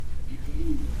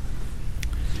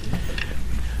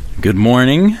Good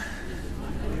morning.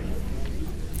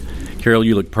 Carol,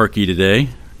 you look perky today.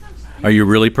 Are you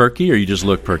really perky or you just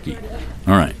look perky?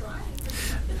 All right.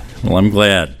 Well, I'm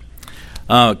glad.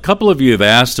 A couple of you have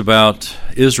asked about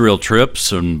Israel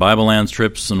trips and Bible Lands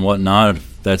trips and whatnot,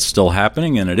 if that's still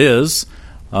happening, and it is.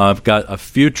 I've got a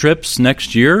few trips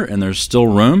next year, and there's still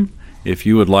room. If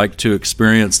you would like to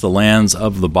experience the lands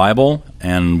of the Bible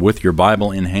and with your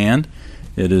Bible in hand,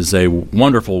 it is a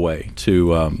wonderful way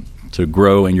to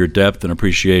grow in your depth and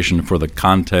appreciation for the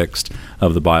context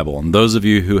of the Bible. And those of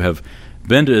you who have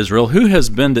been to Israel, who has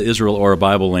been to Israel or a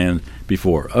Bible land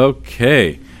before?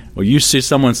 Okay. Well, you see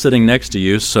someone sitting next to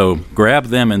you, so grab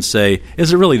them and say,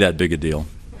 is it really that big a deal?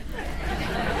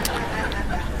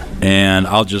 And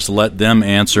I'll just let them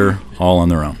answer all on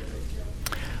their own.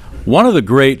 One of the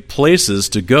great places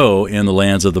to go in the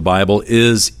lands of the Bible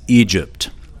is Egypt.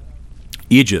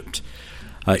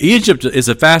 Egypt is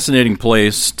a fascinating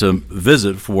place to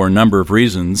visit for a number of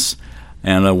reasons,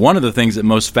 and one of the things that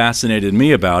most fascinated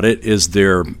me about it is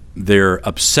their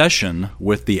obsession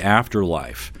with the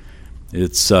afterlife.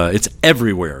 It's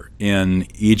everywhere in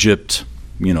Egypt,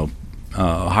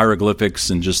 hieroglyphics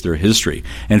and just their history.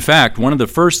 In fact, one of the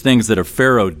first things that a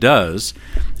pharaoh does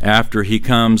after he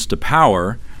comes to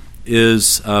power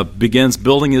is begins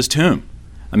building his tomb.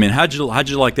 I mean, how'd you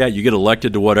like that? You get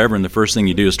elected to whatever, and the first thing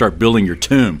you do is start building your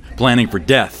tomb, planning for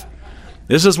death.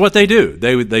 This is what they do.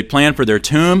 They plan for their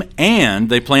tomb and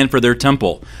they plan for their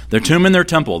temple. Their tomb and their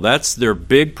temple, that's their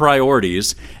big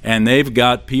priorities, and they've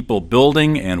got people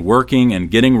building and working and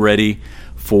getting ready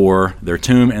for their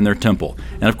tomb and their temple.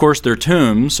 And of course, their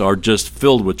tombs are just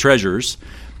filled with treasures.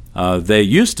 They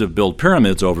used to build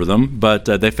pyramids over them, but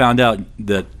they found out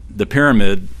that the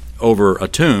pyramid over a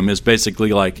tomb is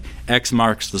basically like X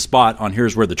marks the spot on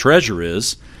here's where the treasure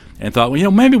is, and thought,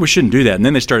 well, maybe we shouldn't do that. And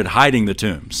then they started hiding the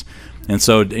tombs. And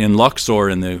so in Luxor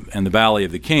and the Valley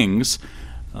of the Kings,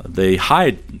 they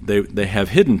have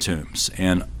hidden tombs.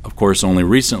 And of course, only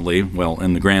recently, well,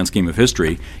 in the grand scheme of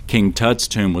history, King Tut's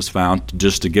tomb was found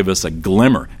just to give us a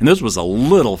glimmer. And this was a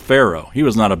little pharaoh. He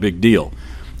was not a big deal.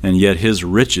 And yet his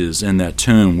riches in that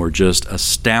tomb were just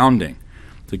astounding,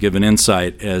 to give an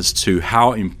insight as to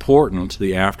how important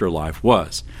the afterlife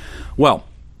was. Well,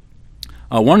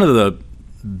 one of the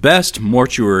best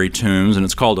mortuary tombs, and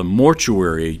it's called a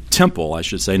mortuary temple, I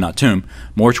should say, not tomb,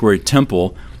 mortuary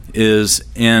temple, is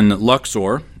in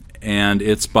Luxor, and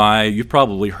it's by, you've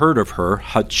probably heard of her,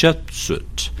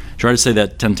 Hatshepsut. Try to say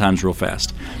that 10 times real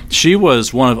fast. She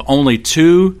was one of only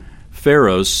 2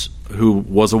 pharaohs who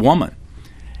was a woman.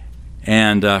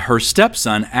 And her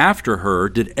stepson, after her,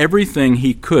 did everything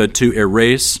he could to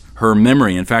erase her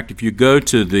memory. In fact, if you go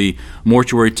to the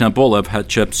mortuary temple of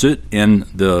Hatshepsut in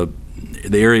the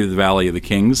area of the Valley of the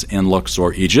Kings in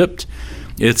Luxor, Egypt,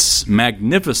 it's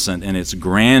magnificent in its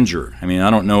grandeur. I mean,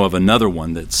 I don't know of another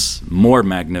one that's more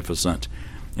magnificent.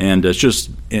 And it's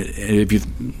just, if you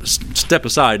step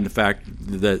aside the fact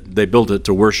that they built it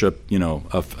to worship,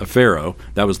 a pharaoh,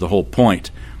 that was the whole point,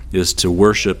 is to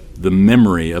worship the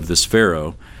memory of this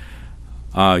pharaoh.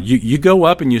 You go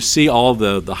up and you see all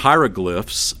the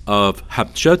hieroglyphs of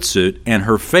Hatshepsut, and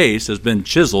her face has been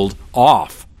chiseled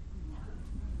off.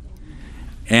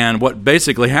 And what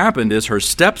basically happened is her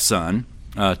stepson,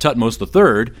 Thutmose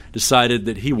III, decided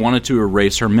that he wanted to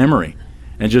erase her memory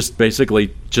and just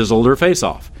basically chiseled her face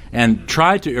off and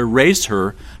tried to erase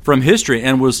her from history,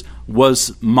 and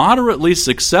was moderately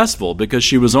successful because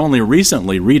she was only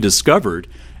recently rediscovered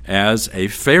as a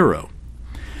pharaoh.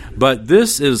 But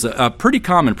this is a pretty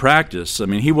common practice. I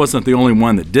mean, he wasn't the only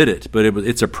one that did it, but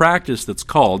it's a practice that's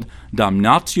called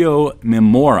damnatio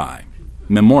memoriae.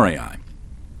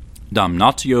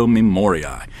 Damnatio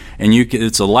memoriae. And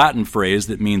it's a Latin phrase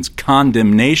that means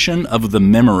condemnation of the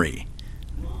memory.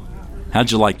 How'd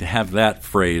you like to have that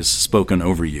phrase spoken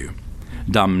over you?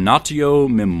 Damnatio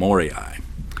memoriae.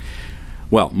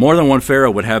 Well, more than one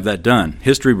pharaoh would have that done.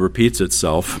 History repeats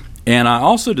itself. And I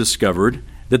also discovered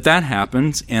that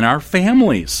happens in our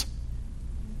families.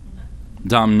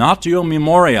 Damnatio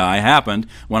memoriae happened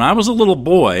when I was a little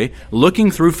boy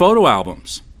looking through photo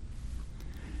albums.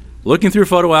 Looking through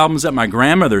photo albums at my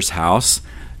grandmother's house.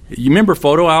 You remember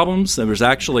photo albums?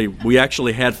 We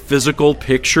actually had physical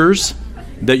pictures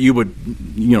that you would,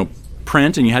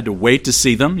 print, and you had to wait to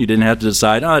see them. You didn't have to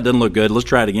decide, it doesn't look good, let's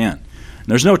try it again. And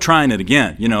there's no trying it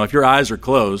again. If your eyes are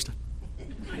closed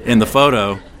in the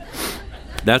photo,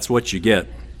 that's what you get.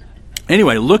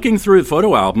 Anyway, looking through the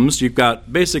photo albums, you've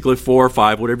got basically 4 or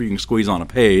 5, whatever you can squeeze on a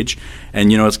page,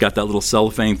 and it's got that little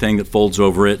cellophane thing that folds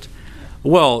over it.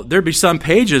 Well, there'd be some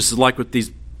pages like with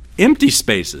these empty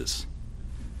spaces.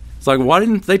 It's like, why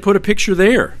didn't they put a picture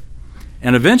there?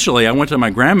 And eventually I went to my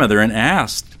grandmother and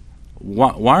asked,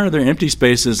 why are there empty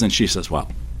spaces? And she says, well,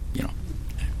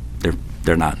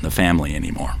 they're not in the family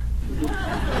anymore.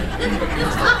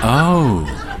 Oh.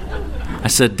 I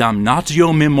said,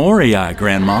 damnatio memoriae,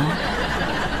 Grandma.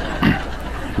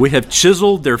 We have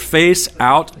chiseled their face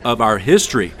out of our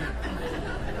history.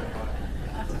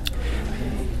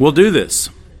 We'll do this.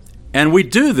 And we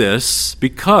do this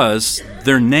because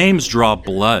their names draw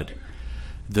blood.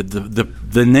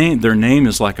 Their name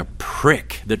is like a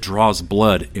prick that draws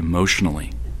blood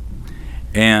emotionally.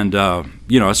 And,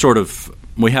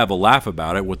 we have a laugh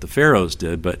about it, what the pharaohs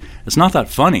did, but it's not that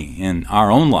funny in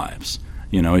our own lives.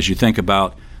 As you think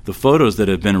about the photos that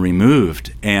have been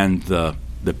removed and the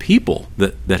people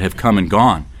that have come and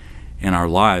gone in our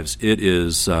lives,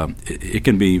 it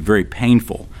can be very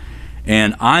painful.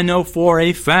 And I know for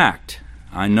a fact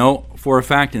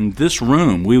in this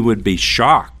room we would be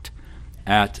shocked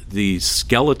at the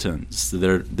skeletons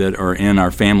that are in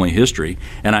our family history.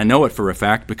 And I know it for a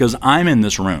fact because I'm in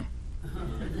this room.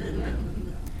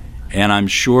 And I'm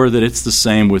sure that it's the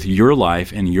same with your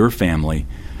life and your family.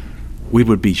 We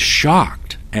would be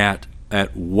shocked at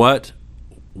what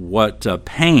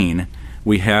pain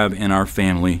we have in our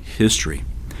family history.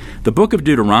 The book of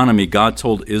Deuteronomy, God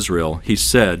told Israel, he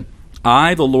said,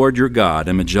 I, the Lord your God,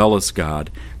 am a jealous God,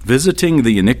 visiting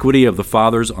the iniquity of the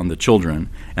fathers on the children,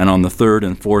 and on the third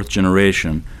and fourth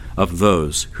generation of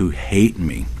those who hate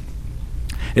me.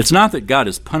 It's not that God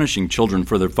is punishing children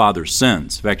for their father's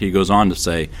sins. In fact, he goes on to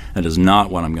say, that is not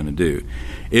what I'm going to do.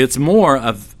 It's more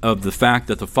of the fact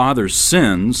that the father's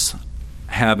sins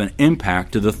have an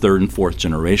impact to the third and fourth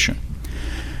generation.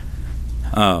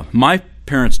 My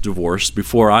parents divorced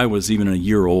before I was even a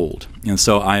year old, and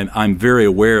so I'm very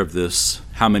aware of this,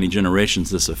 how many generations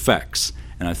this affects.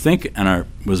 And I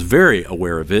was very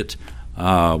aware of it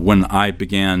when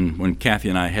Kathy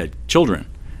and I had children.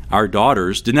 Our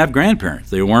daughters didn't have grandparents.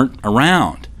 They weren't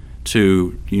around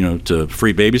to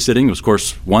free babysitting was, of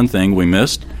course, one thing we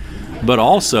missed, but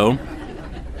also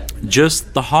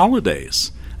just the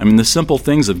holidays. I mean, the simple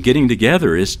things of getting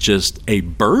together is just a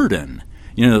burden.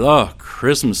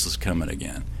 Christmas is coming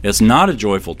again. It's not a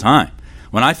joyful time.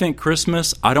 When I think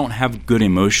Christmas, I don't have good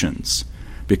emotions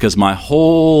because my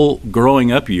whole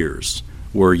growing up years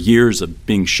were years of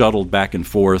being shuttled back and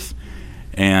forth.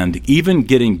 And even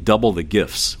getting double the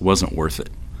gifts wasn't worth it.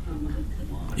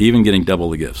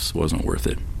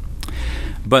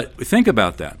 But think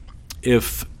about that.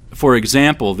 If, for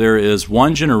example, there is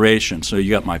one generation, so you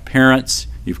got my parents,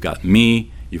 you've got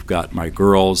me, you've got my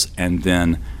girls, and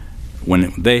then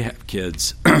when they have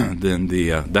kids, then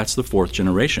that's the fourth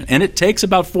generation. And it takes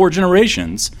about 4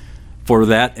 generations for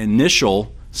that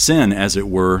initial sin, as it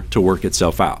were, to work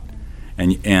itself out.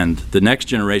 And the next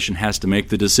generation has to make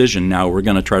the decision, now we're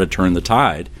going to try to turn the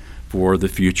tide for the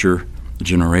future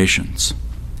generations.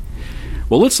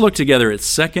 Well, let's look together at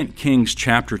 2 Kings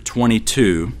chapter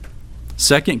 22.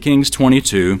 2 Kings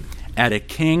 22, at a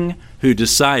king who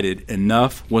decided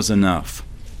enough was enough.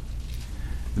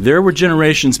 There were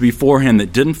generations before him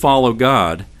that didn't follow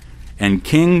God, and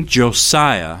King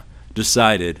Josiah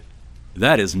decided,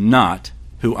 that is not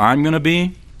who I'm going to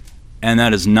be, and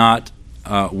that is not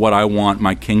what I want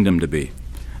my kingdom to be.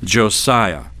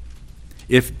 Josiah.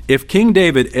 If King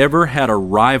David ever had a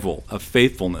rival of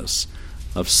faithfulness,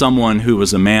 of someone who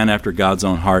was a man after God's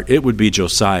own heart, it would be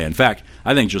Josiah. In fact,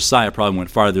 I think Josiah probably went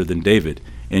farther than David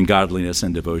in godliness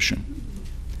and devotion.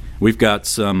 We've got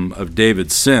some of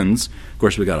David's sins. Of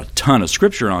course, we've got a ton of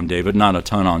scripture on David, not a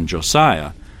ton on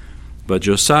Josiah. But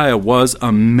Josiah was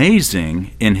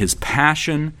amazing in his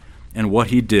passion and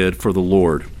what he did for the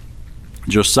Lord.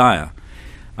 Josiah.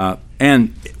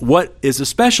 And what is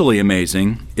especially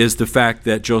amazing is the fact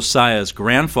that Josiah's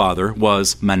grandfather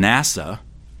was Manasseh.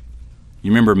 You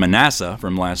remember Manasseh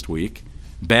from last week.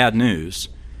 Bad news.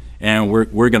 And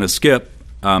we're going to skip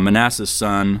Manasseh's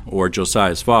son, or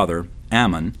Josiah's father,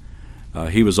 Ammon.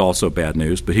 He was also bad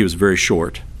news, but he was very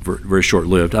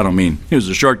short-lived. I don't mean he was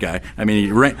a short guy. I mean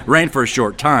he reigned for a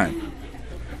short time.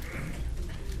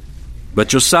 But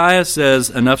Josiah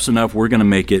says, enough's enough, we're going to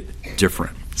make it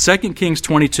different. 2 Kings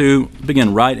 22,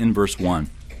 begin right in verse 1.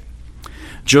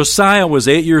 Josiah was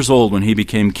 8 years old when he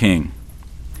became king,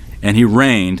 and he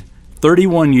reigned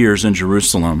 31 years in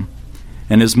Jerusalem,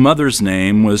 and his mother's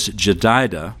name was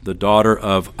Jedidah, the daughter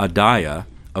of Adiah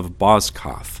of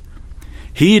Bozkath.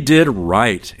 He did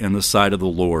right in the sight of the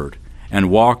Lord, and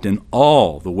walked in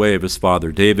all the way of his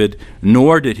father David,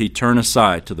 nor did he turn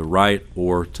aside to the right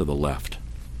or to the left.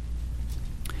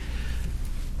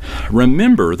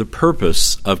 Remember the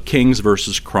purpose of Kings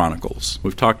versus Chronicles.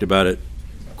 We've talked about it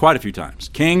quite a few times.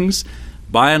 Kings,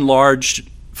 by and large,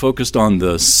 focused on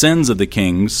the sins of the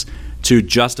kings to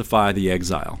justify the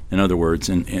exile. In other words,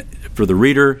 and for the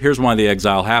reader, here's why the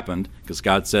exile happened, because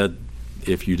God said,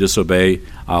 if you disobey,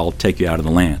 I'll take you out of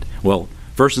the land. Well,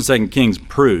 1st and 2nd Kings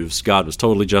proves God was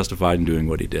totally justified in doing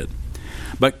what he did.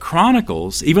 But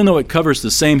Chronicles, even though it covers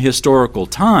the same historical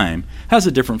time, has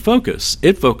a different focus.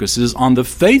 It focuses on the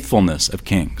faithfulness of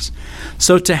kings.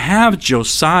 So to have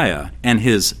Josiah and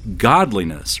his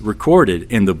godliness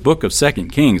recorded in the book of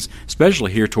 2nd Kings,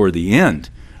 especially here toward the end,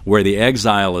 where the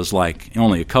exile is like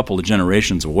only a couple of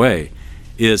generations away,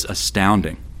 is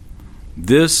astounding.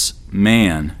 This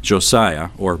man, Josiah,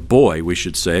 or boy, we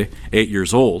should say, 8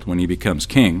 years old when he becomes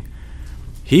king,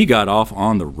 he got off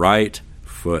on the right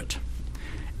foot.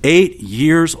 8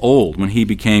 years old when he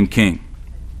became king.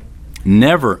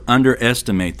 Never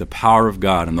underestimate the power of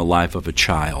God in the life of a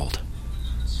child.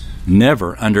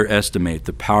 Never underestimate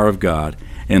the power of God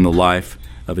in the life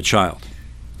of a child.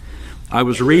 I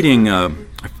was reading, I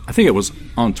think it was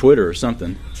on Twitter or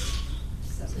something.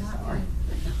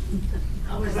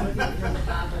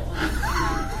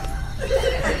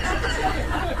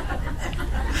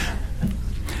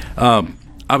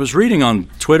 I was reading on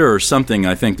Twitter or something,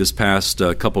 I think, this past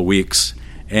couple weeks,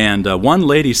 and one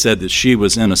lady said that she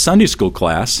was in a Sunday school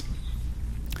class,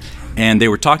 and they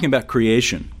were talking about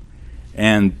creation.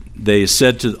 And they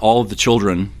said to all of the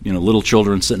children, little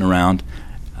children sitting around,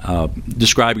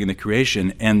 describing the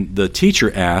creation, and the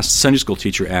teacher asked, Sunday school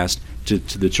teacher asked to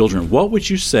the children, what would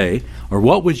you say or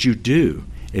what would you do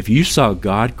if you saw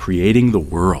God creating the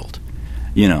world?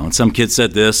 And some kids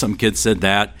said this, some kids said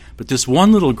that, but this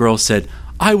one little girl said,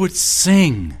 I would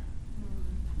sing.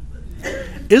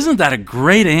 Isn't that a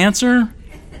great answer?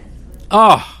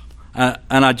 Oh,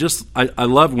 and I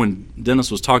love when Dennis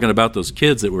was talking about those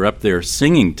kids that were up there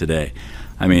singing today.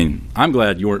 I mean, I'm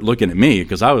glad you weren't looking at me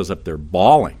because I was up there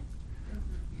bawling.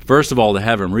 First of all, to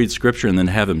have them read Scripture and then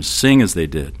have them sing as they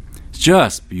did. It's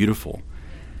just beautiful.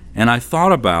 And I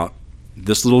thought about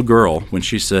this little girl when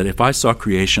she said, if I saw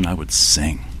creation, I would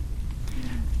sing.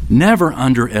 Never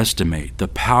underestimate the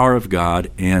power of God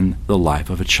in the life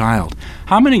of a child.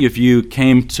 How many of you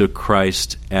came to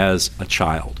Christ as a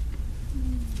child?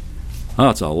 Oh,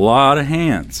 it's a lot of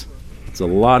hands. It's a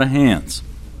lot of hands.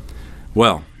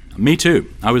 Well, me too.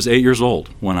 I was 8 years old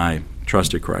when I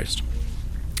trusted Christ.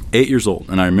 8 years old.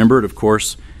 And I remember it, of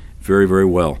course, very, very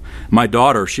well. My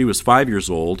daughter, she was 5 years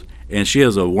old, and she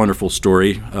has a wonderful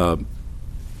story.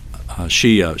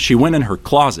 She went in her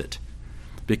closet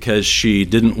because she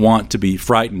didn't want to be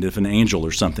frightened if an angel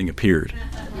or something appeared.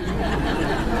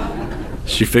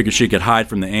 She figured she could hide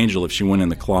from the angel if she went in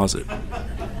the closet.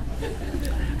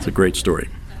 It's a great story.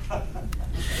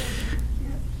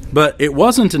 But it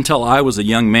wasn't until I was a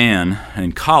young man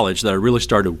in college that I really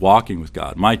started walking with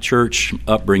God. My church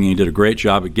upbringing did a great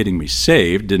job at getting me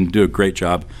saved, didn't do a great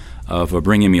job of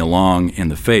bringing me along in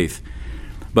the faith.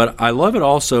 But I love it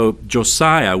also,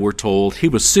 Josiah, we're told, he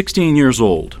was 16 years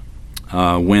old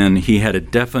when he had a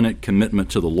definite commitment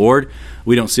to the Lord.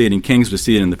 We don't see it in Kings, we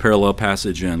see it in the parallel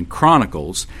passage in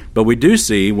Chronicles. But we do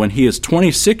see when he is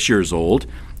 26 years old,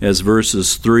 as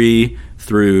verses 3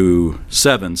 through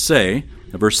 7 say.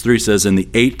 Verse 3 says, in the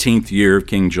 18th year of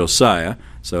King Josiah,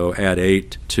 so add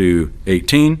 8 to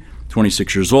 18,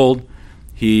 26 years old,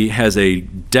 he has a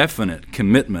definite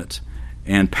commitment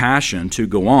and passion to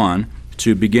go on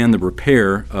to begin the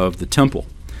repair of the temple.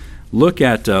 Look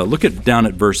at down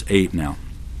at verse 8 now.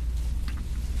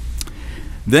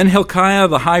 Then Hilkiah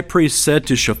the high priest said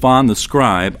to Shaphan the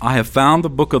scribe, I have found the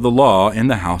book of the law in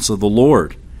the house of the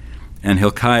Lord. And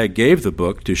Hilkiah gave the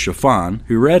book to Shaphan,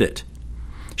 who read it.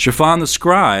 Shaphan the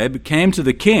scribe came to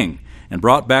the king and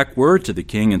brought back word to the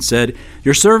king and said,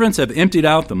 your servants have emptied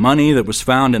out the money that was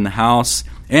found in the house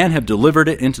and have delivered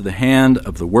it into the hand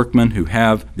of the workmen who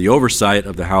have the oversight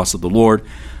of the house of the Lord.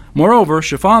 Moreover,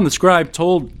 Shaphan the scribe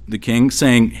told the king,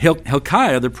 saying,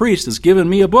 Hilkiah the priest has given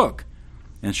me a book.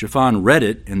 And Shaphan read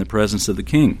it in the presence of the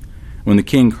king. When the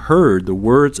king heard the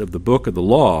words of the book of the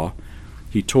law,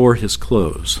 he tore his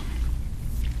clothes.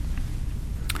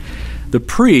 The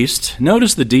priest,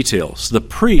 notice the details. The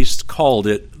priest called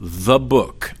it the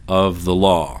book of the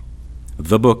law.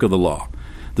 The book of the law.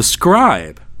 The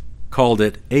scribe called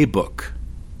it a book.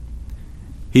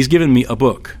 He's given me a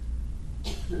book.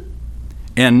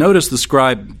 And notice the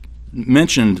scribe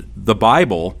mentioned the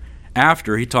Bible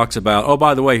after he talks about, oh,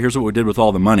 by the way, here's what we did with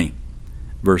all the money.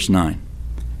 Verse 9.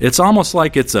 It's almost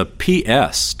like it's a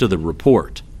P.S. to the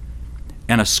report.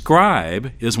 And a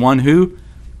scribe is one who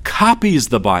copies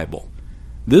the Bible.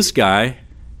 This guy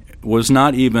was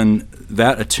not even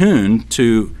that attuned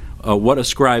to what a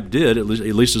scribe did, at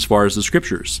least as far as the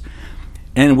Scriptures.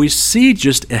 And we see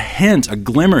just a hint, a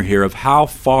glimmer here of how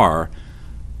far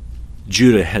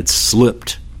Judah had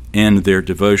slipped in their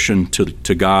devotion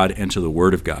to God and to the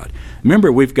Word of God.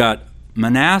 Remember, we've got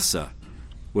Manasseh,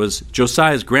 was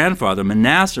Josiah's grandfather.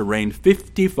 Manasseh reigned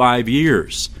 55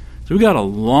 years. So we've got a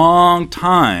long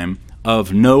time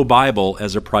of no Bible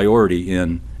as a priority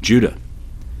in Judah.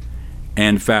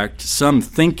 And in fact, some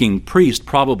thinking priest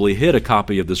probably hid a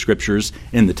copy of the Scriptures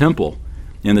in the temple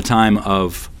in the time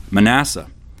of Manasseh.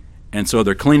 And so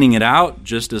they're cleaning it out,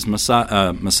 just as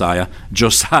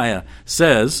Josiah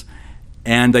says,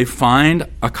 and they find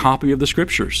a copy of the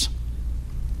Scriptures.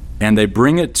 And they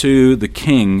bring it to the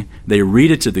king, they read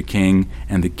it to the king,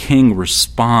 and the king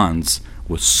responds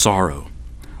with sorrow.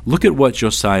 Look at what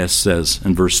Josiah says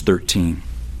in verse 13.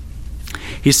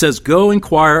 He says, "Go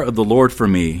inquire of the Lord for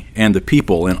me and the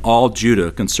people and all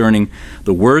Judah concerning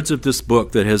the words of this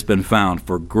book that has been found.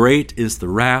 For great is the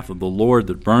wrath of the Lord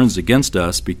that burns against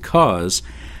us, because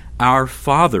our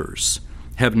fathers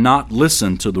have not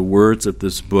listened to the words of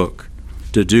this book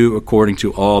to do according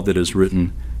to all that is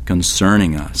written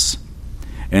concerning us."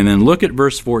 And then look at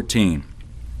verse 14.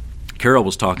 Carol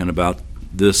was talking about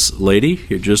this lady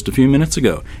here just a few minutes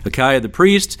ago. Hilkiah the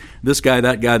priest, this guy,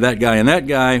 that guy, that guy, and that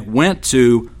guy went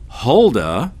to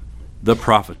Huldah the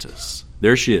prophetess.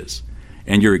 There she is.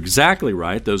 And you're exactly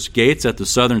right. Those gates at the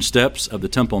southern steps of the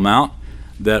Temple Mount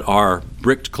that are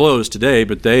bricked closed today,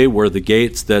 but they were the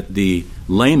gates that the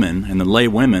laymen and the lay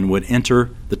women would enter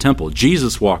the temple.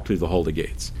 Jesus walked through the holy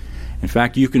gates. In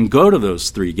fact, you can go to those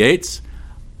three gates,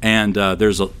 and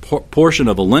there's a portion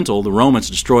of a lintel. The Romans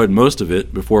destroyed most of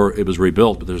it before it was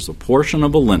rebuilt, but there's a portion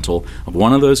of a lintel of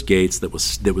one of those gates that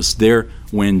was there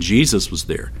when Jesus was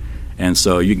there. And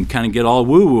so you can kind of get all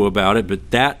woo-woo about it,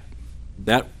 but that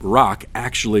rock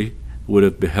actually would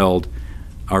have beheld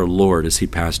our Lord as he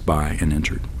passed by and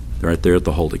entered, right there at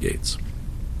the holy gates.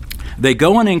 They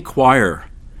go and inquire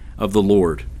of the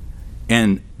Lord,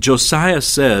 and Josiah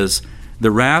says,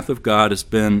 the wrath of God has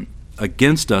been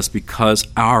against us because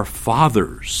our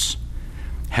fathers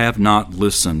have not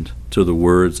listened to the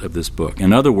words of this book.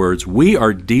 In other words, we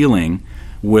are dealing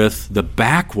with the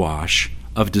backwash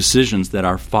of decisions that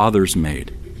our fathers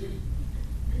made.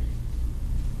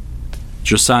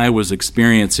 Josiah was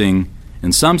experiencing,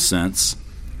 in some sense,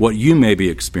 what you may be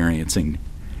experiencing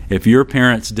if your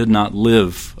parents did not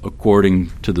live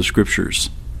according to the Scriptures.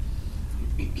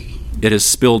 It has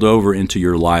spilled over into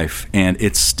your life, and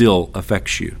it still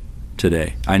affects you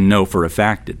today. I know for a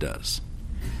fact it does.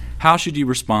 How should you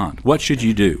respond? What should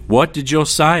you do? What did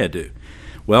Josiah do?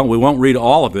 Well, we won't read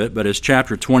all of it, but it's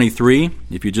chapter 23.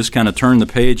 If you just kind of turn the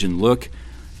page and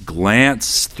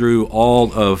glance through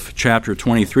all of chapter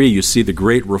 23, you see the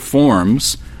great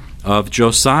reforms of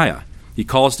Josiah. He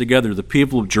calls together the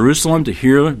people of Jerusalem to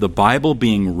hear the Bible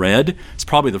being read. It's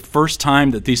probably the first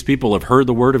time that these people have heard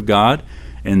the Word of God,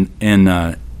 and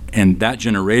that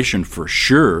generation for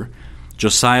sure.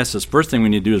 Josiah says, first thing we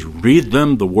need to do is read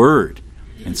them the Word.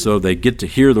 And so they get to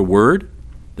hear the Word.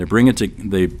 They bring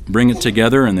it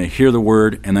together, and they hear the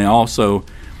Word, and they also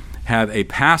have a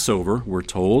Passover, we're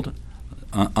told,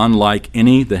 unlike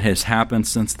any that has happened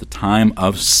since the time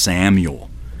of Samuel,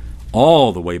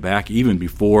 all the way back even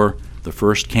before the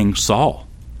first King Saul.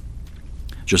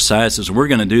 Josiah says, we're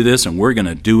going to do this, and we're going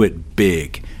to do it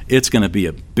big. It's going to be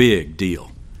a big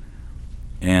deal.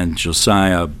 And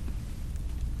Josiah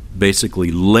basically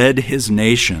led his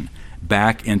nation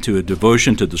back into a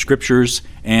devotion to the Scriptures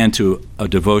and to a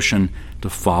devotion to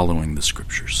following the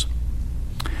Scriptures.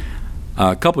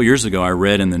 A couple years ago, I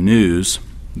read in the news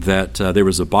that there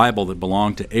was a Bible that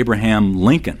belonged to Abraham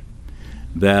Lincoln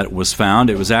that was found.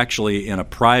 It was actually in a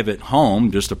private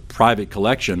home, just a private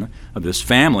collection of this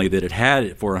family that had had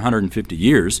it for 150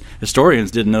 years.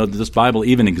 Historians didn't know that this Bible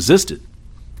even existed.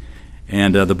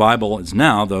 And the Bible is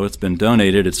now, though it's been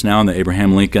donated, it's now in the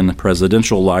Abraham Lincoln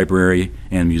Presidential Library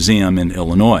and Museum in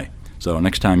Illinois. So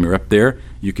next time you're up there,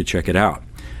 you could check it out.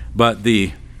 But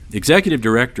the executive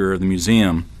director of the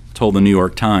museum told the New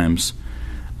York Times,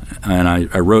 and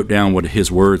I wrote down his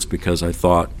words because I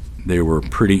thought they were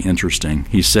pretty interesting.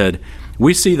 He said,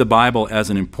 "We see the Bible as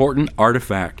an important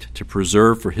artifact to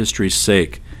preserve for history's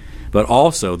sake, but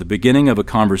also the beginning of a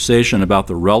conversation about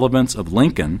the relevance of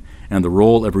Lincoln and the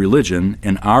role of religion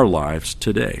in our lives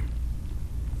today."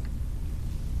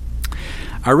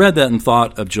 I read that and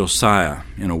thought of Josiah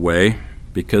in a way,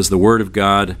 because the Word of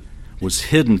God was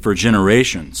hidden for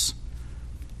generations,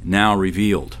 now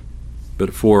revealed.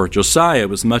 But for Josiah, it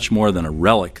was much more than a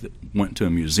relic that went to a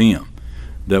museum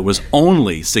that was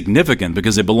only significant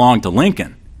because it belonged to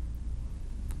Lincoln.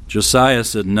 Josiah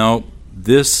said, no,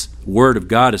 this Word of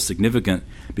God is significant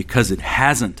because it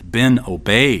hasn't been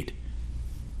obeyed.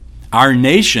 Our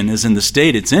nation is in the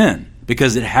state it's in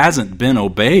because it hasn't been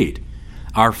obeyed.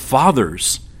 Our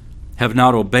fathers have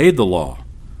not obeyed the law.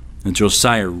 And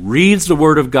Josiah reads the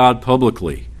word of God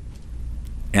publicly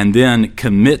and then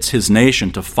commits his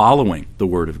nation to following the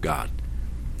word of God.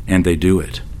 And they do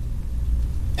it.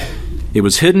 It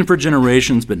was hidden for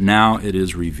generations, but now it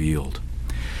is revealed.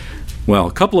 Well,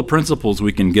 a couple of principles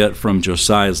we can get from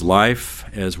Josiah's life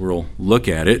as we'll look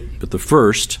at it. But the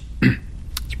first,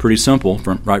 it's pretty simple,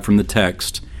 right from the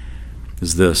text,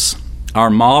 is this. Our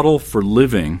model for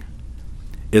living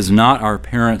is not our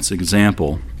parents'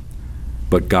 example,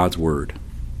 but God's Word.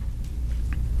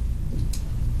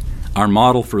 Our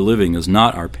model for living is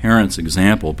not our parents'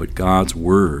 example, but God's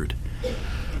Word.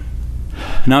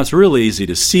 Now, it's really easy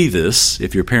to see this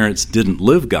if your parents didn't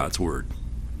live God's Word.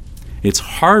 It's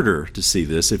harder to see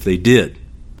this if they did,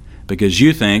 because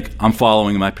you think, I'm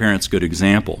following my parents' good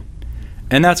example.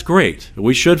 And that's great.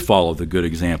 We should follow the good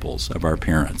examples of our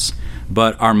parents.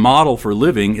 But our model for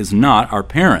living is not our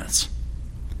parents.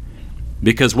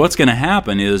 Because what's going to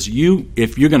happen is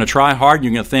if you're going to try hard,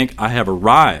 you're going to think, I have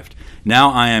arrived.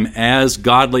 Now I am as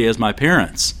godly as my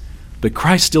parents. But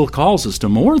Christ still calls us to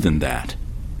more than that.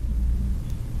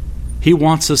 He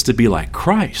wants us to be like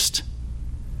Christ,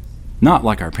 not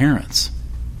like our parents.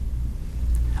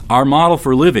 Our model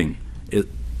for living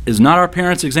is not our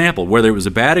parents' example. Whether it was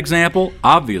a bad example,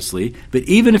 obviously, but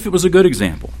even if it was a good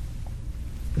example.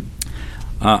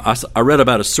 I read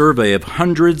about a survey of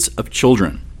hundreds of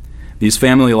children. These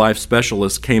family life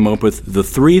specialists came up with the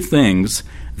 3 things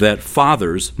that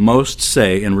fathers most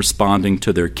say in responding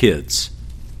to their kids.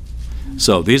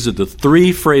 So these are the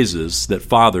 3 phrases that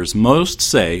fathers most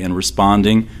say in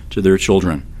responding to their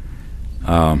children.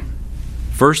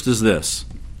 First is this: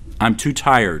 I'm too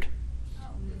tired.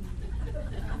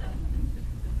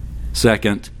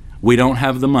 Second, we don't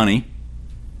have the money.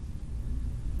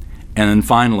 And then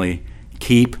finally,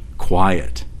 keep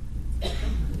quiet.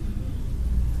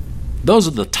 Those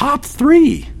are the top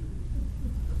 3.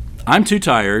 I'm too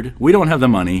tired. We don't have the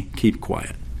money. Keep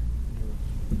quiet.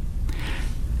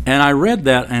 And I read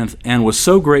that and was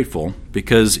so grateful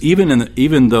because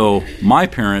even though my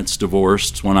parents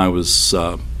divorced when I was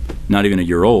not even a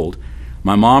year old,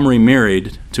 my mom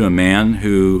remarried to a man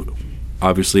who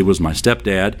obviously was my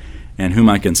stepdad and whom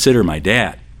I consider my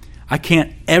dad. I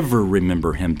can't ever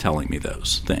remember him telling me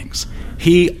those things.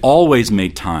 He always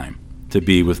made time to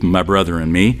be with my brother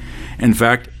and me. In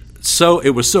fact,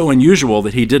 it was so unusual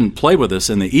that he didn't play with us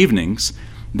in the evenings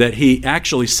that he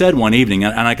actually said one evening,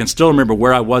 and I can still remember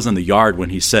where I was in the yard when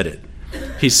he said it.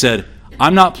 He said,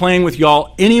 I'm not playing with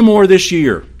y'all anymore this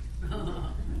year.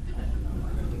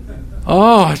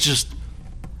 Oh,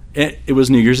 it was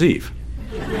New Year's Eve.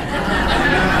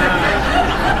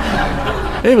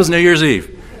 It was New Year's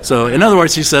Eve. So, in other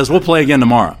words, he says, we'll play again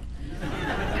tomorrow.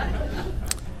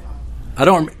 I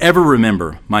don't ever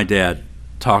remember my dad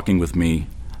talking with me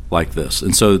like this.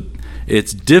 And so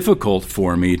it's difficult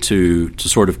for me to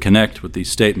sort of connect with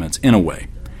these statements in a way.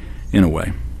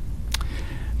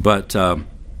 But I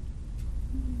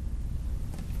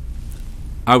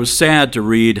was sad to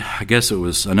read, I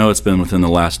know it's been within the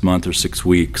last month or 6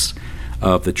 weeks,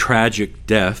 of the tragic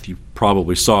death, you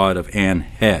probably saw it, of Anne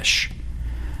Hesh,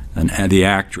 the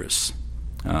actress.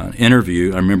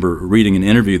 Interview, I remember reading an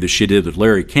interview that she did with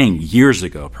Larry King years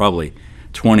ago, probably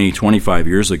 20, 25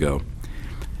 years ago.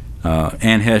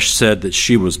 Anne Hesh said that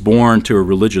she was born to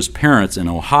religious parents in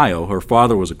Ohio. Her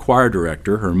father was a choir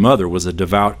director. Her mother was a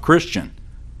devout Christian.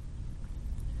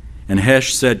 And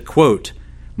Hesh said, quote,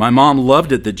 my mom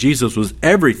loved it that Jesus was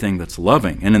everything that's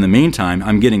loving, and in the meantime,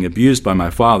 I'm getting abused by my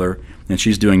father, and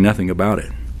she's doing nothing about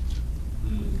it.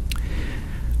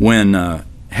 When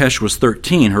Hesh was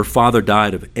 13, her father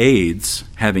died of AIDS,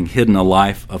 having hidden a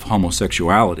life of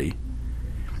homosexuality.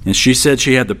 And she said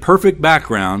she had the perfect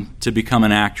background to become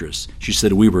an actress. She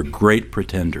said, we were great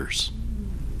pretenders.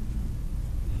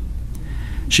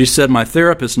 She said, my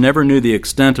therapist never knew the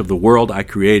extent of the world I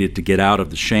created to get out of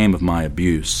the shame of my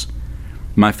abuse.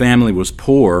 My family was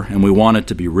poor, and we wanted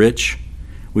to be rich.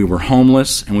 We were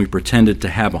homeless, and we pretended to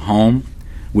have a home.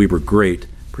 We were great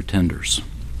pretenders.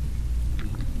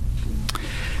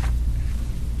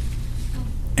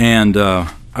 And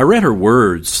I read her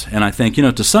words, and I think,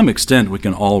 to some extent we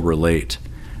can all relate.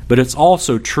 But it's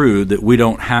also true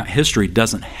that history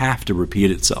doesn't have to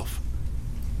repeat itself.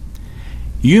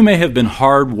 You may have been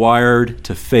hardwired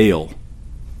to fail.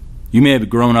 You may have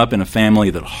grown up in a family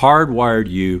that hardwired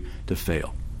you to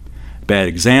fail. Bad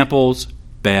examples,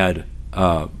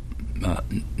 no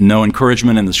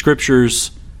encouragement in the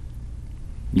Scriptures.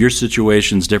 Your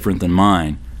situation's different than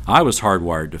mine. I was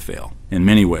hardwired to fail in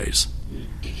many ways.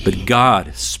 But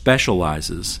God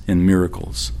specializes in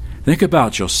miracles. Think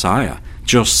about Josiah.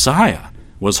 Josiah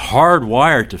was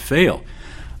hardwired to fail.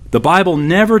 The Bible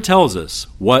never tells us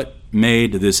what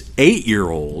made this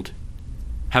 8-year-old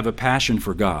have a passion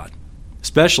for God,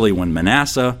 especially when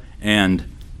Manasseh and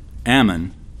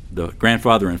Ammon, the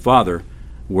grandfather and father,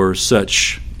 were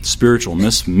such spiritual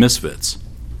misfits.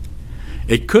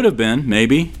 It could have been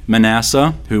maybe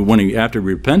Manasseh, who, after he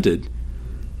repented,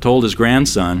 told his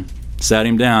grandson, sat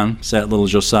little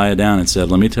Josiah down and said,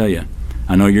 "Let me tell you,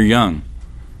 I know you're young,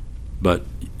 but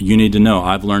you need to know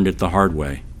I've learned it the hard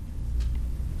way.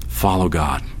 Follow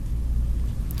God.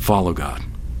 Follow God."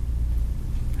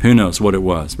 Who knows what it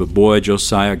was, but boy,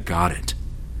 Josiah got it.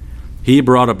 He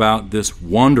brought about this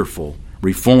wonderful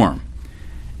reform,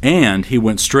 and he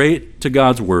went straight to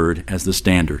God's word as the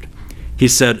standard. He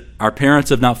said, our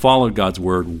parents have not followed God's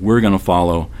word. We're going to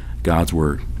follow God's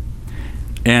word.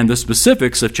 And the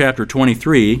specifics of chapter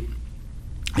 23,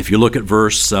 if you look at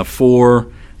verse 4,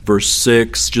 verse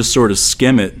 6, just sort of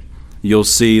skim it, you'll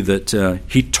see that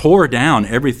he tore down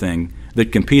everything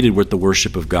that competed with the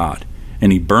worship of God.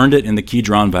 And he burned it in the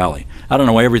Kidron Valley. I don't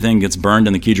know why everything gets burned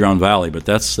in the Kidron Valley, but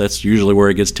that's usually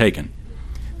where it gets taken.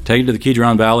 Take it to the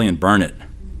Kidron Valley and burn it.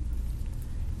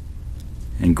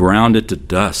 And ground it to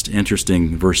dust.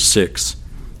 Interesting, verse 6.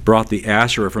 Brought the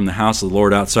Asherah from the house of the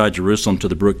Lord outside Jerusalem to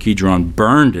the brook Kidron,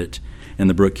 burned it in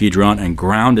the brook Kidron, and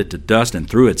ground it to dust, and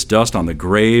threw its dust on the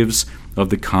graves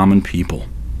of the common people.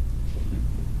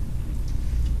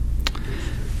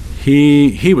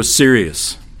 He was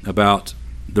serious about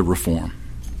the reform.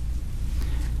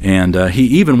 And he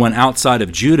even went outside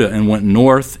of Judah and went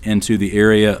north into the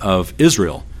area of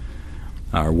Israel,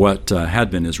 or what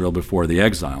had been Israel before the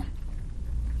exile,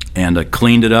 and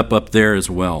cleaned it up there as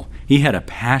well. He had a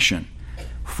passion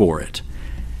for it.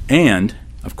 And,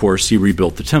 of course, he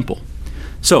rebuilt the temple.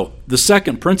 So, the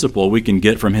second principle we can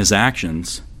get from his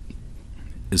actions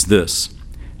is this: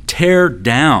 tear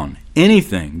down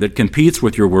anything that competes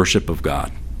with your worship of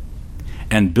God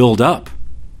and build up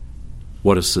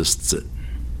what assists it.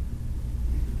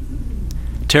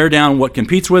 Tear down what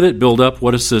competes with it, build up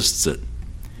what assists it.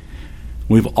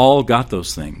 We've all got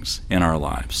those things in our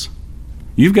lives.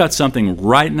 You've got something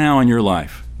right now in your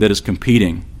life that is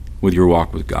competing with your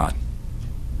walk with God.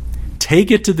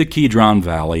 Take it to the Kidron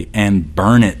Valley and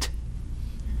burn it.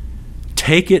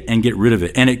 Take it and get rid of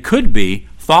it. And it could be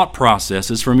thought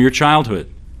processes from your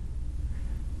childhood.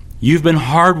 You've been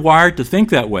hardwired to think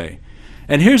that way.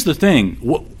 And here's the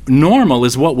thing. Normal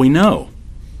is what we know.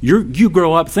 You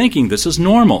grow up thinking this is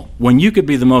normal when you could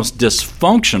be the most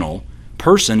dysfunctional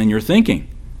person in your thinking.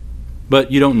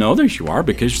 But you don't know that you are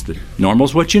because the normal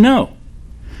is what you know.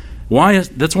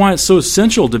 That's why it's so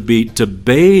essential to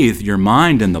bathe your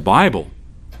mind in the Bible,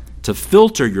 to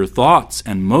filter your thoughts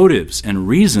and motives and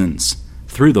reasons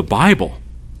through the Bible.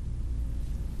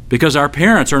 Because our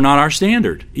parents are not our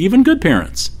standard, even good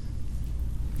parents.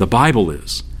 The Bible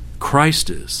is. Christ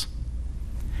is.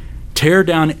 Tear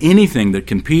down anything that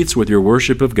competes with your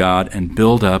worship of God and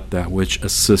build up that which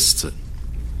assists it.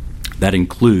 That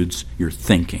includes your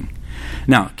thinking.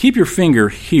 Now, keep your finger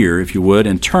here, if you would,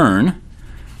 and turn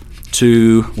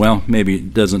to, well, maybe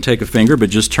it doesn't take a finger, but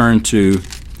just turn to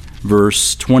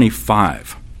verse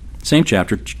 25. Same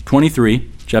chapter,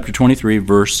 chapter 23,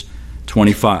 verse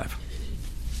 25.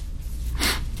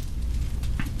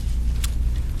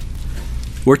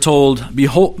 We're told,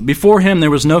 "Behold, before him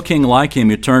there was no king like him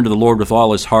who turned to the Lord with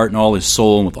all his heart and all his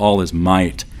soul and with all his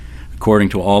might, according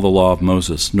to all the law of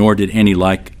Moses, nor did any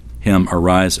like him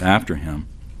arise after him.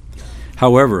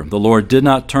 However, the Lord did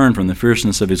not turn from the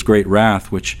fierceness of his great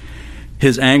wrath, which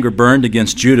his anger burned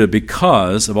against Judah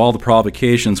because of all the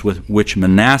provocations with which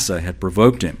Manasseh had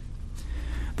provoked him.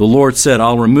 The Lord said,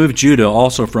 I'll remove Judah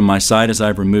also from my sight as I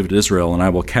have removed Israel, and I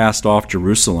will cast off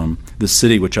Jerusalem, the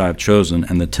city which I have chosen,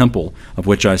 and the temple of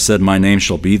which I said my name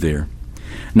shall be there.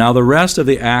 Now the rest of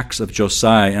the acts of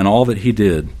Josiah and all that he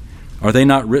did, are they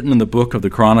not written in the book of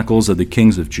the Chronicles of the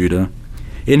kings of Judah?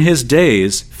 In his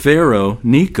days, Pharaoh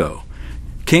Necho,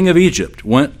 king of Egypt,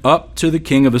 went up to the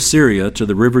king of Assyria to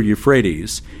the river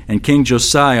Euphrates, and King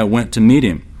Josiah went to meet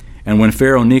him. And when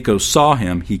Pharaoh Necho saw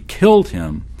him, he killed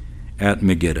him at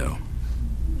Megiddo."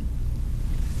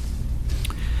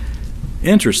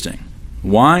 Interesting.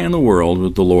 Why in the world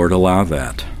would the Lord allow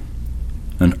that?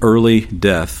 An early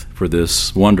death for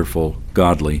this wonderful,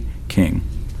 godly king.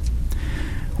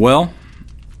 Well,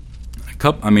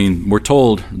 we're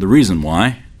told the reason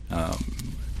why.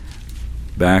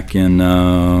 Back in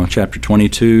chapter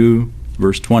 22,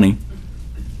 verse 20.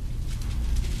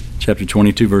 Chapter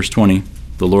 22, verse 20.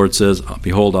 The Lord says,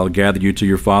 behold, I'll gather you to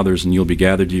your fathers, and you'll be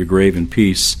gathered to your grave in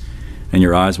peace, and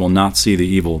your eyes will not see the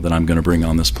evil that I'm going to bring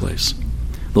on this place.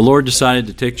 The Lord decided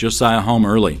to take Josiah home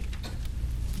early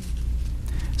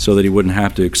so that he wouldn't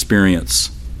have to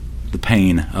experience the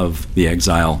pain of the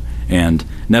exile and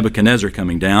Nebuchadnezzar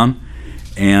coming down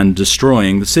and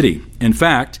destroying the city. In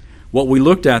fact, what we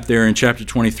looked at there in chapter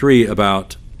 23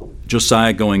 about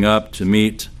Josiah going up to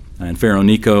meet and Pharaoh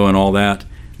Necho and all that,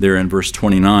 there in verse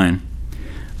 29,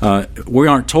 we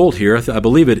aren't told here. I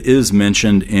believe it is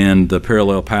mentioned in the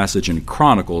parallel passage in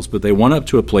Chronicles, but they went up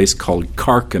to a place called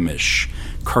Carchemish.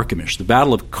 Carchemish. The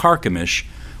Battle of Carchemish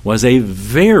was a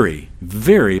very,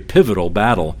 very pivotal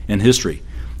battle in history.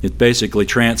 It basically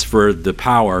transferred the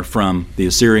power from the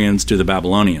Assyrians to the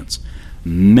Babylonians.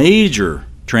 Major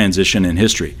transition in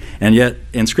history. And yet,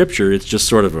 in Scripture, it's just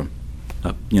sort of a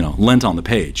lint on the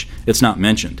page. It's not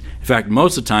mentioned. In fact,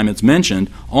 most of the time it's mentioned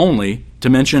only to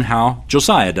mention how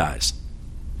Josiah dies.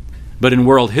 But in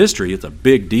world history, it's a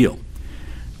big deal,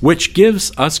 which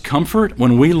gives us comfort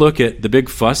when we look at the big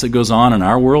fuss that goes on in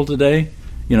our world today.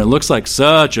 It looks like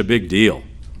such a big deal,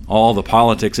 all the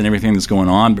politics and everything that's going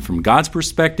on, but from God's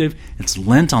perspective, it's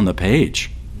lint on the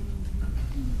page.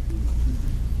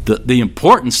 The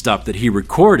important stuff that he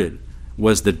recorded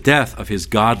was the death of his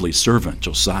godly servant,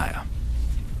 Josiah.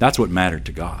 That's what mattered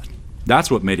to God.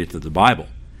 That's what made it to the Bible.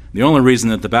 The only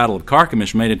reason that the Battle of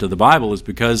Carchemish made it to the Bible is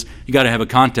because you got to have a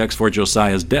context for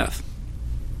Josiah's death.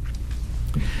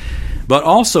 But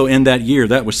also in that year,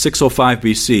 that was 605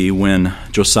 BC when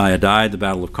Josiah died, the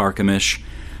Battle of Carchemish.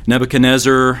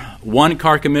 Nebuchadnezzar won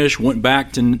Carchemish, went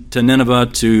back to Nineveh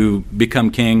to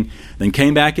become king, then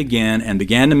came back again and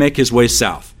began to make his way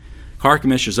south.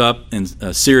 Carchemish is up in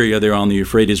Syria, there on the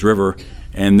Euphrates River,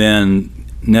 and then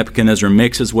Nebuchadnezzar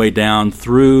makes his way down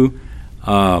through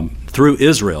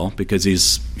Israel because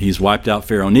he's wiped out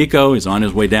Pharaoh Necho. He's on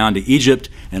his way down to Egypt,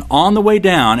 and on the way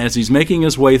down, as he's making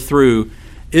his way through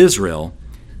Israel,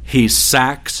 he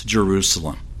sacks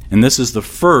Jerusalem. And this is the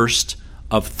first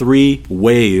of 3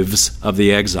 waves of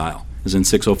the exile, is in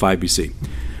 605 BC.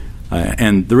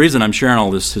 And the reason I'm sharing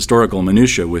all this historical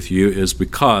minutia with you is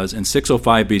because in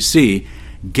 605 BC,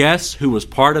 guess who was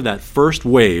part of that first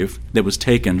wave that was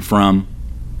taken from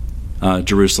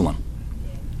Jerusalem?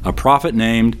 A prophet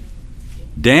named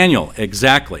Daniel,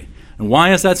 exactly. And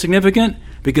why is that significant?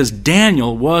 Because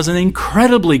Daniel was an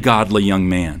incredibly godly young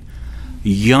man.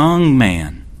 Young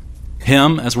man.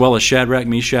 Him, as well as Shadrach,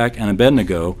 Meshach, and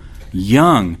Abednego,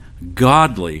 young,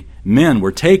 godly men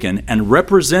were taken and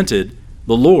represented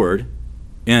the Lord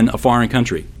in a foreign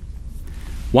country.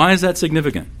 Why is that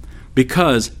significant?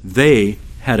 Because they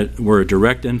were a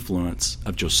direct influence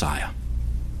of Josiah.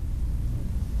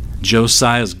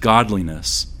 Josiah's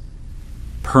godliness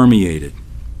permeated,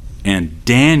 and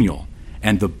Daniel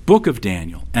and the book of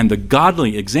Daniel and the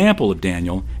godly example of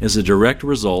Daniel is a direct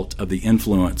result of the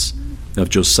influence of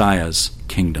Josiah's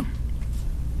kingdom.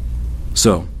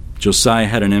 So, Josiah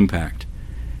had an impact,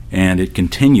 and it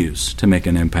continues to make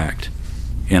an impact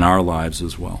in our lives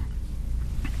as well.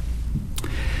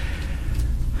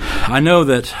 I know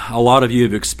that a lot of you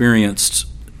have experienced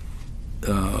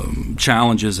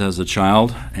challenges as a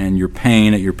child and your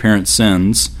pain at your parents'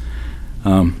 sins.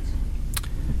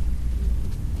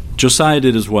 Josiah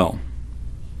did as well.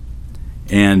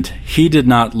 And he did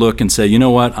not look and say, you know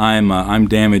what, I'm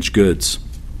damaged goods.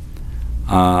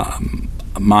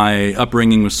 My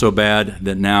upbringing was so bad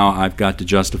that now I've got to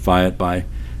justify it by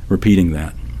repeating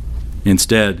that.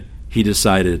 Instead, he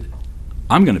decided,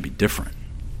 I'm going to be different.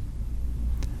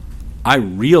 I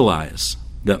realize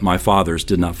that my fathers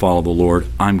did not follow the Lord.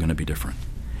 I'm going to be different.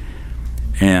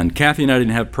 And Kathy and I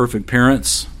didn't have perfect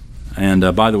parents.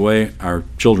 And by the way, our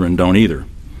children don't either.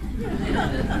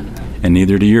 And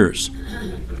neither do yours.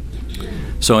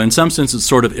 So in some sense, it's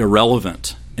sort of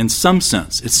irrelevant. In some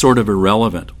sense, it's sort of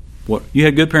irrelevant. What you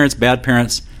had good parents, bad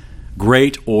parents,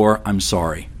 great, or I'm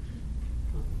sorry.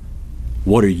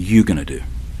 What are you going to do?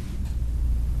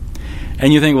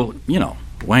 And you think, well,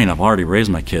 Wayne, I've already raised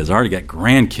my kids. I already got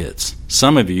grandkids.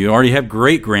 Some of you already have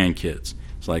great-grandkids.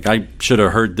 It's like, I should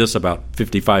have heard this about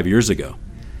 55 years ago.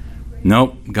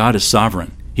 Nope, God is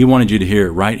sovereign. He wanted you to hear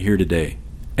it right here today.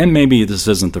 And maybe this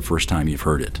isn't the first time you've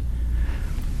heard it.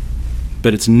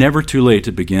 But it's never too late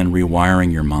to begin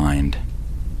rewiring your mind,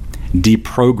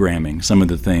 deprogramming some of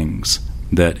the things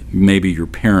that maybe your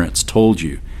parents told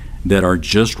you that are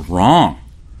just wrong,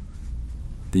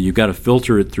 that you've got to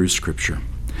filter it through Scripture.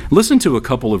 Listen to a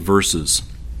couple of verses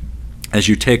as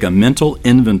you take a mental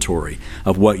inventory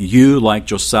of what you, like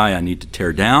Josiah, need to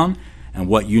tear down and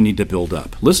what you need to build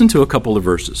up. Listen to a couple of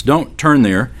verses. Don't turn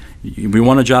there. If you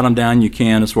want to jot them down, you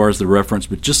can as far as the reference,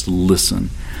 but just listen.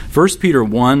 1 Peter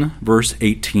 1, verse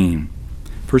 18.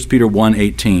 1 Peter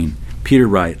 1:18. Peter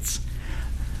writes,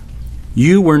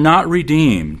 "You were not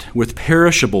redeemed with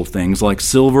perishable things like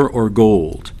silver or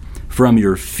gold from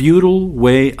your futile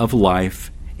way of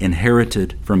life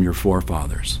inherited from your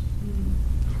forefathers,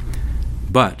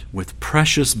 but with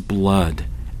precious blood,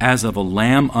 as of a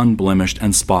lamb unblemished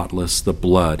and spotless, the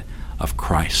blood of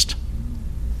Christ."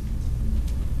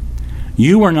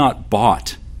 You are not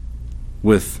bought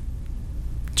with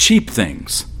cheap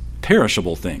things,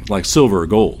 perishable things like silver or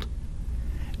gold.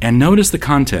 And notice the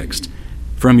context,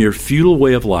 from your futile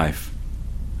way of life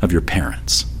of your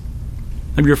parents,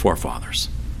 of your forefathers.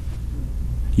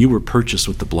 You were purchased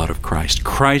with the blood of Christ.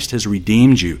 Christ has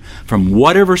redeemed you from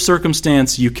whatever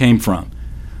circumstance you came from.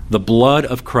 The blood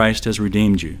of Christ has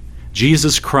redeemed you.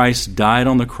 Jesus Christ died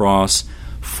on the cross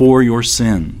for your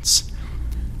sins,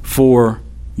 for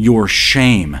your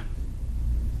shame.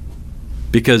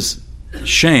 Because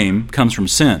shame comes from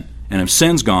sin. And if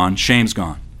sin's gone, shame's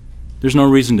gone. There's no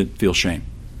reason to feel shame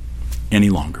any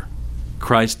longer.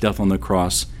 Christ's death on the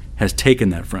cross has taken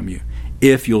that from you,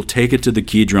 if you'll take it to the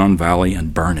Kidron Valley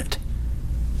and burn it.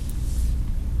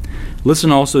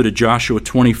 Listen also to Joshua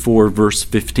 24, verse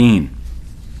 15.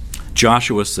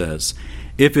 Joshua says,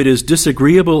 "If it is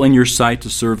disagreeable in your sight to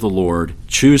serve the Lord,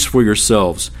 choose for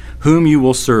yourselves whom you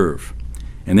will serve."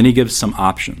 And then he gives some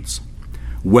options.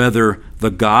 "Whether the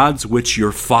gods which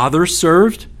your fathers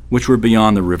served, which were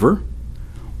beyond the river,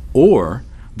 or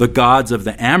the gods of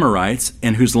the Amorites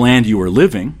in whose land you are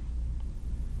living.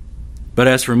 But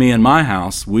as for me and my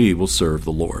house, we will serve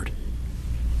the Lord."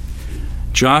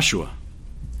 Joshua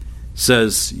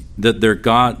says that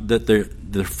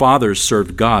their fathers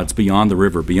served gods beyond the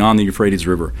river, beyond the Euphrates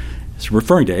River. It's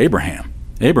referring to Abraham.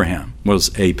 Abraham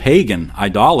was a pagan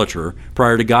idolater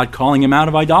prior to God calling him out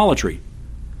of idolatry.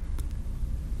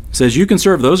 It says you can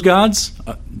serve those gods,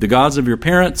 the gods of your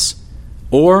parents,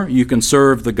 or you can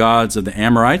serve the gods of the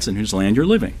Amorites in whose land you're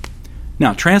living.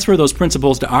 Now, transfer those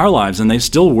principles to our lives and they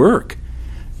still work.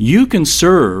 You can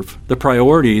serve the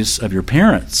priorities of your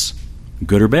parents,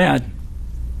 good or bad.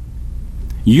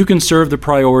 You can serve the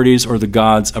priorities or the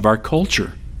gods of our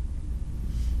culture.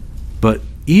 But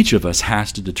each of us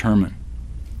has to determine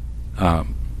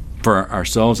for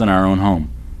ourselves and our own home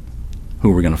who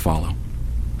we're going to follow.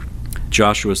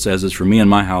 Joshua says, "As for me and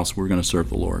my house, we're going to serve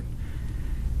the Lord."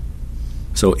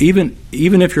 So even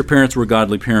if your parents were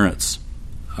godly parents,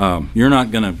 you're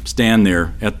not going to stand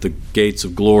there at the gates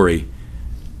of glory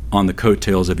on the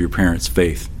coattails of your parents'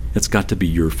 faith. It's got to be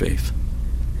your faith.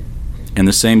 And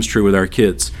the same is true with our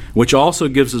kids, which also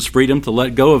gives us freedom to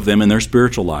let go of them in their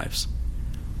spiritual lives.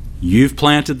 You've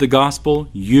planted the gospel.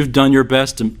 You've done your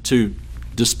best to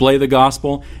display the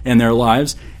gospel in their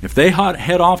lives. If they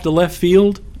head off to left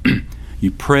field,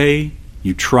 you pray,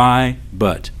 you try,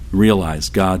 but realize,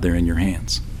 God, they're in your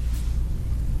hands.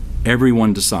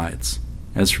 Everyone decides,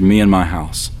 as for me and my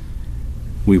house,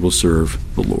 we will serve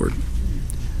the Lord.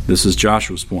 This is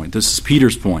Joshua's point. This is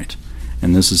Peter's point,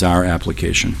 and this is our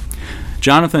application.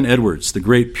 Jonathan Edwards, the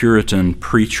great Puritan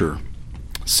preacher,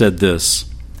 said this: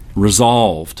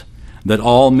 resolved that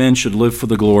all men should live for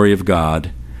the glory of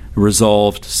God.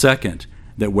 Resolved, second,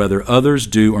 that whether others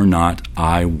do or not,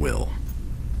 I will.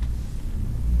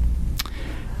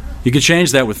 You could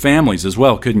change that with families as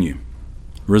well, couldn't you?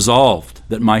 Resolved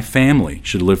that my family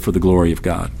should live for the glory of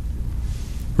God.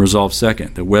 Resolved,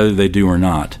 second, that whether they do or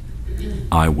not,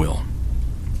 I will.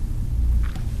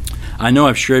 I know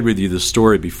I've shared with you this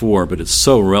story before, but it's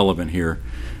so relevant here,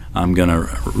 I'm going to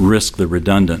risk the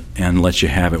redundant and let you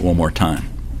have it one more time.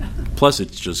 Plus,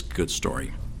 it's just a good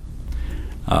story.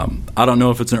 I don't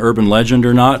know if it's an urban legend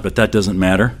or not, but that doesn't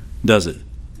matter, does it?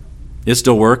 It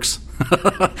still works.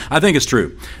 I think it's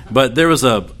true. But there was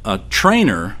a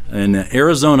trainer in the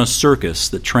Arizona circus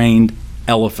that trained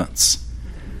elephants.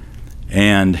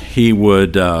 And he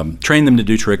would train them to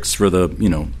do tricks for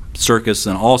the, circus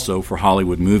and also for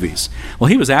Hollywood movies. Well,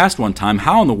 he was asked one time,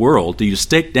 how in the world do you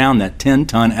stake down that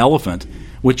 10-ton elephant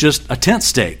with just a tent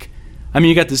stake? I mean,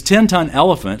 you got this 10-ton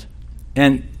elephant,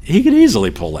 and he could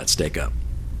easily pull that stake up.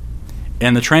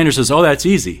 And the trainer says, oh, that's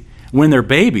easy. When they're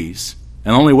babies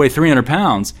and only weigh 300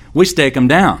 pounds, we stake them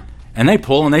down. And they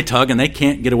pull and they tug and they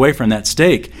can't get away from that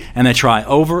stake. And they try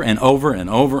over and over and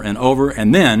over and over,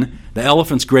 and then the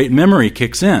elephant's great memory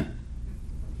kicks in.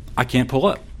 I can't pull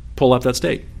up that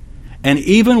stake. And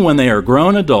even when they are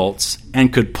grown adults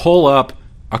and could pull up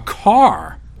a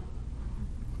car,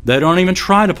 they don't even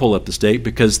try to pull up the stake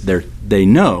because they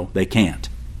know they can't.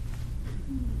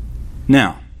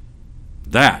 Now,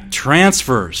 that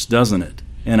transfers, doesn't it,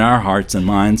 in our hearts and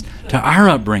minds to our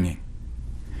upbringing.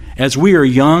 As we are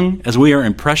young, as we are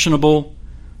impressionable,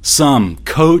 some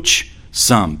coach,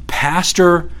 some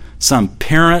pastor, some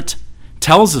parent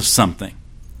tells us something.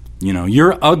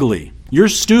 You're ugly, you're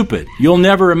stupid, you'll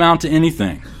never amount to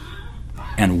anything.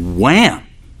 And wham!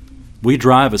 We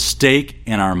drive a stake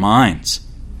in our minds.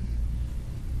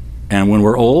 And when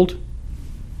we're old,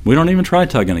 we don't even try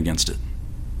tugging against it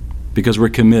because we're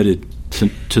committed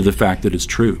to the fact that it's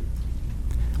true.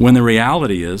 When the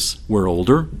reality is we're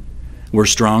older, we're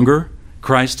stronger,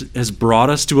 Christ has brought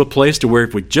us to a place to where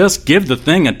if we just give the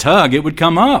thing a tug, it would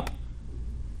come up.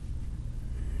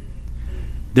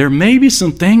 There may be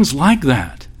some things like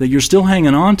that you're still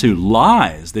hanging on to,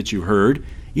 lies that you heard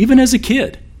even as a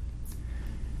kid.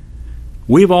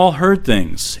 We've all heard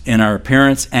things in our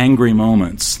parents' angry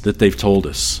moments that they've told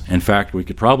us. In fact, we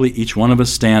could probably each one of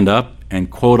us stand up and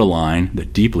quote a line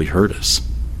that deeply hurt us.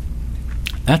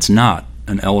 That's not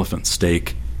an elephant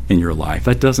stake in your life.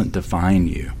 That doesn't define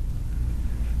you.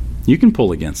 You can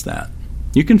pull against that.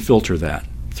 You can filter that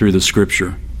through the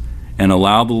Scripture and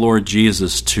allow the Lord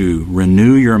Jesus to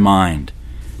renew your mind,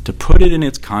 to put it in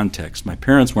its context. My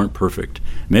parents weren't perfect.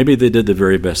 Maybe they did the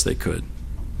very best they could.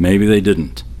 Maybe they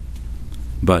didn't.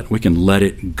 But we can let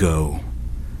it go.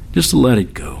 Just let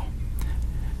it go.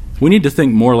 We need to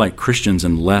think more like Christians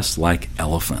and less like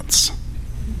elephants.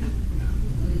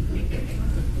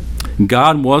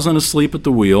 God wasn't asleep at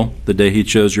the wheel the day He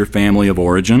chose your family of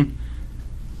origin.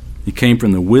 He came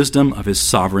from the wisdom of His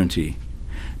sovereignty.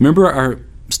 Remember our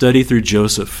study through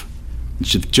Joseph.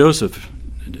 Joseph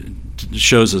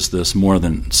shows us this more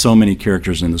than so many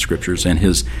characters in the Scriptures, and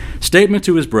his statement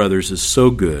to his brothers is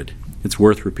so good, it's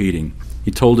worth repeating.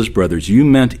 He told his brothers, "You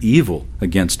meant evil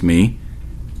against me,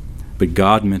 but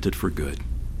God meant it for good."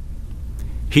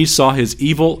 He saw his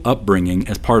evil upbringing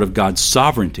as part of God's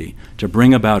sovereignty to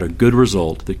bring about a good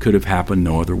result that could have happened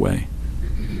no other way.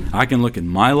 I can look at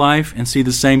my life and see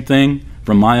the same thing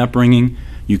from my upbringing.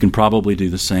 You can probably do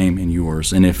the same in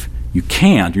yours. And if you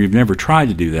can't, or you've never tried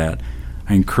to do that,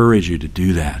 I encourage you to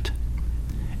do that.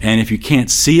 And if you can't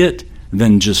see it,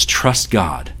 then just trust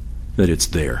God that it's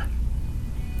there.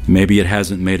 Maybe it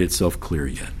hasn't made itself clear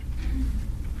yet.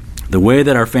 The way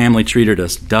that our family treated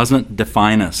us doesn't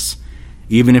define us.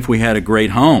 Even if we had a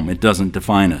great home, it doesn't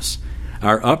define us.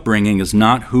 Our upbringing is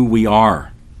not who we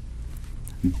are.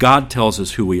 God tells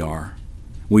us who we are.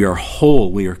 We are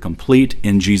whole. We are complete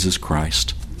in Jesus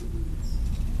Christ.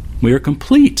 We are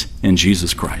complete in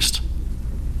Jesus Christ.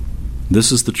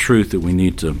 This is the truth that we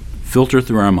need to filter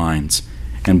through our minds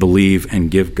and believe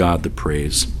and give God the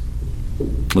praise.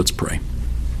 Let's pray.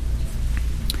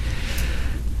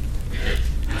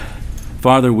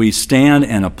 Father, we stand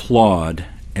and applaud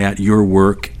at your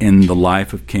work in the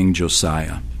life of King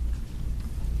Josiah.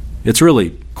 It's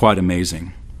really quite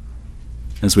amazing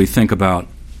as we think about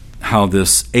how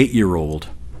this 8-year-old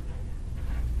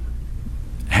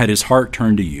had his heart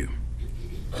turned to you.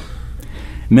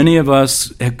 Many of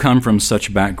us have come from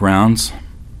such backgrounds,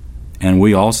 and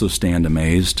we also stand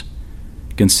amazed,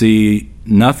 can see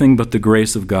nothing but the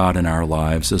grace of God in our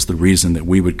lives as the reason that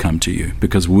we would come to you,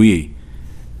 because we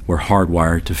were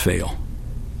hardwired to fail.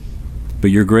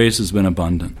 But your grace has been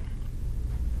abundant.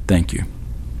 Thank you.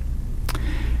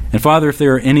 And Father, if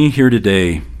there are any here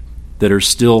today that are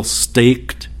still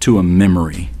staked to a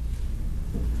memory,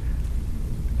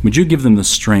 would you give them the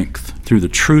strength through the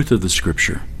truth of the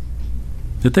Scripture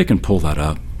that they can pull that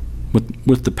up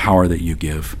with the power that you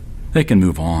give. They can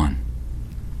move on.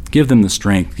 Give them the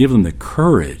strength, give them the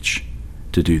courage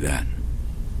to do that,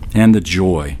 and the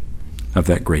joy of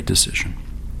that great decision.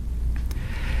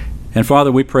 And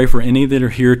Father, we pray for any that are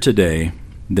here today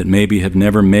that maybe have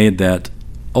never made that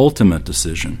ultimate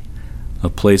decision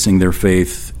of placing their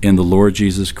faith in the Lord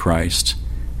Jesus Christ,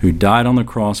 who died on the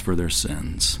cross for their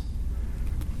sins,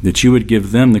 that you would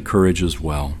give them the courage as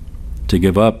well to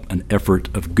give up an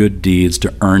effort of good deeds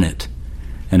to earn it,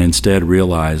 and instead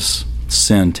realize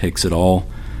sin takes it all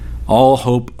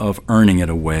hope of earning it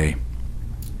away,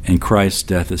 and Christ's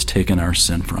death has taken our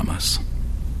sin from us.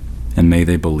 And may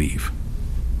they believe.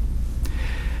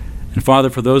 And Father,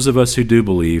 for those of us who do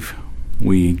believe,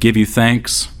 we give you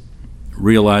thanks,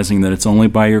 realizing that it's only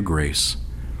by your grace.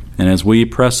 And as we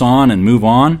press on and move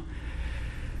on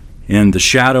in the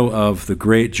shadow of the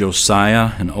great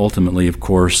Josiah, and ultimately, of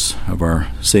course, of our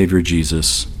Savior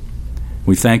Jesus,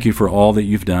 we thank you for all that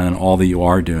you've done and all that you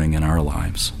are doing in our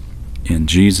lives. In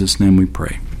Jesus' name we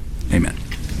pray. Amen.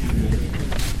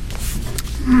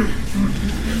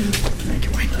 Thank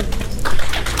you, Wayne.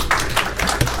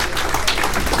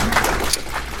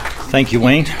 Thank you,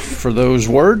 Wayne, for those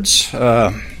words.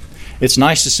 It's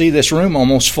nice to see this room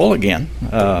almost full again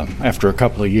after a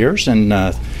couple of years. And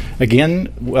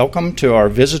again, welcome to our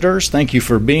visitors. Thank you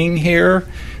for being here.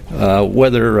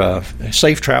 Whether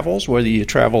safe travels, whether you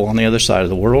travel on the other side of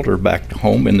the world or back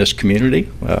home in this community.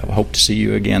 Hope to see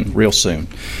you again real soon.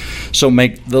 So may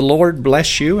the Lord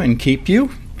bless you and keep you.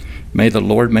 May the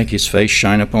Lord make his face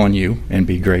shine upon you and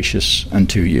be gracious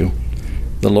unto you.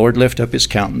 The Lord lift up his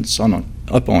countenance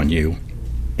upon you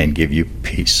and give you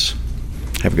peace.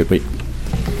 Have a good week.